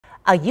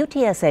A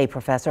UTSA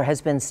professor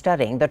has been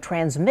studying the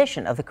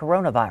transmission of the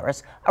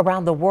coronavirus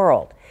around the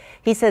world.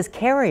 He says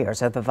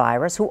carriers of the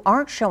virus who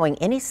aren't showing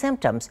any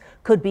symptoms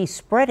could be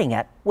spreading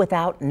it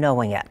without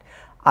knowing it.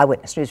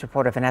 Eyewitness News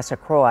reporter Vanessa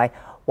Croy,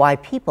 why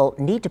people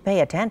need to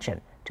pay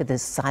attention to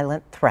this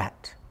silent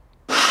threat.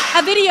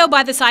 A video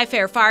by the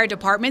Cy-Fair Fire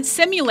Department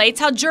simulates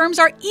how germs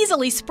are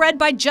easily spread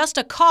by just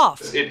a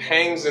cough. It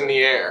hangs in the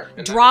air.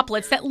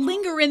 Droplets that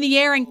linger in the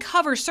air and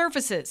cover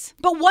surfaces.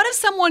 But what if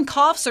someone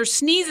coughs or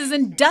sneezes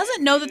and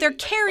doesn't know that they're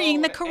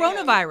carrying the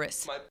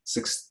coronavirus? It's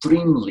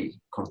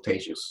extremely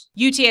contagious.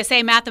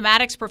 UTSA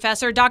mathematics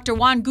professor Dr.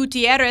 Juan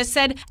Gutierrez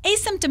said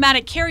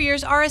asymptomatic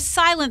carriers are a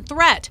silent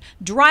threat,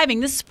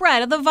 driving the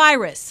spread of the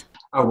virus.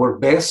 Our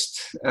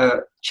best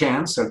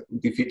chance at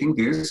defeating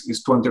this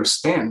is to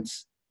understand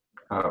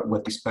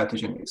what this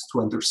pathogen is, to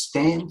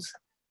understand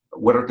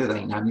what are the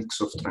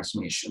dynamics of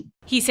transmission.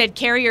 He said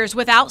carriers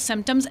without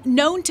symptoms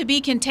known to be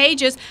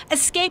contagious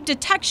escape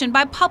detection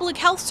by public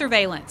health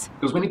surveillance.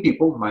 Because many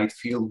people might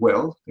feel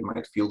well, they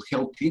might feel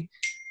healthy,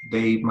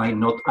 they might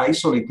not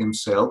isolate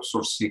themselves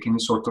or seek any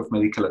sort of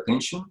medical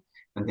attention,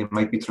 and they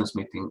might be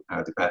transmitting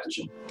the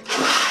pathogen.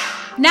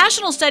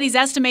 National studies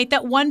estimate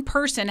that one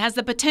person has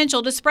the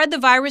potential to spread the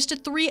virus to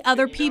 3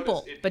 other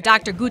people. But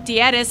Dr.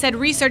 Gutierrez said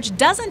research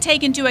doesn't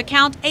take into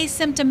account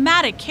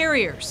asymptomatic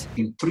carriers.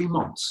 In 3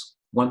 months,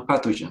 one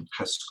pathogen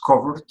has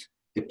covered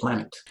the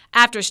planet.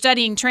 After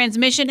studying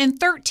transmission in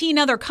 13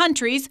 other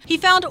countries, he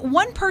found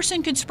one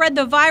person could spread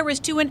the virus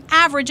to an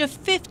average of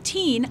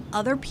 15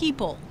 other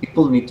people.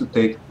 People need to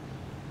take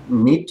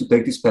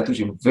this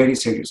pathogen very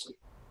seriously.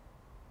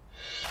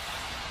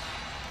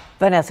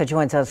 Vanessa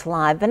joins us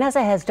live.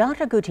 Vanessa, has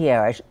Dr.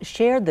 Gutierrez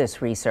shared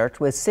this research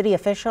with city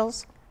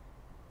officials?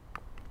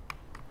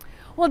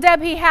 Well,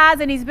 Deb, he has,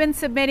 and he's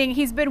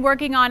been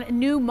working on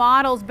new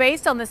models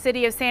based on the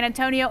city of San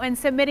Antonio and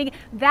submitting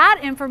that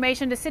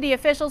information to city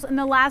officials in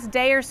the last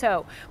day or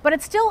so. But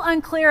it's still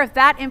unclear if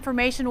that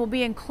information will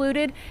be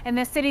included in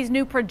the city's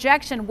new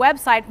projection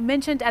website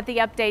mentioned at the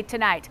update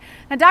tonight.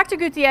 Now, Dr.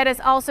 Gutierrez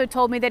also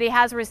told me that he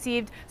has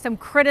received some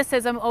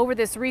criticism over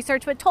this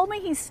research, but told me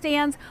he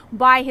stands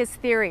by his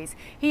theories.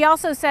 He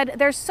also said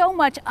there's so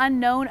much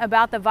unknown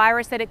about the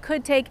virus that it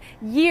could take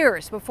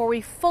years before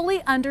we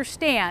fully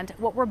understand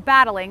what we're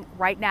battling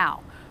right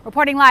now.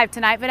 Reporting live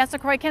tonight, Vanessa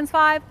Croy, KENS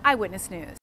 5 Eyewitness News.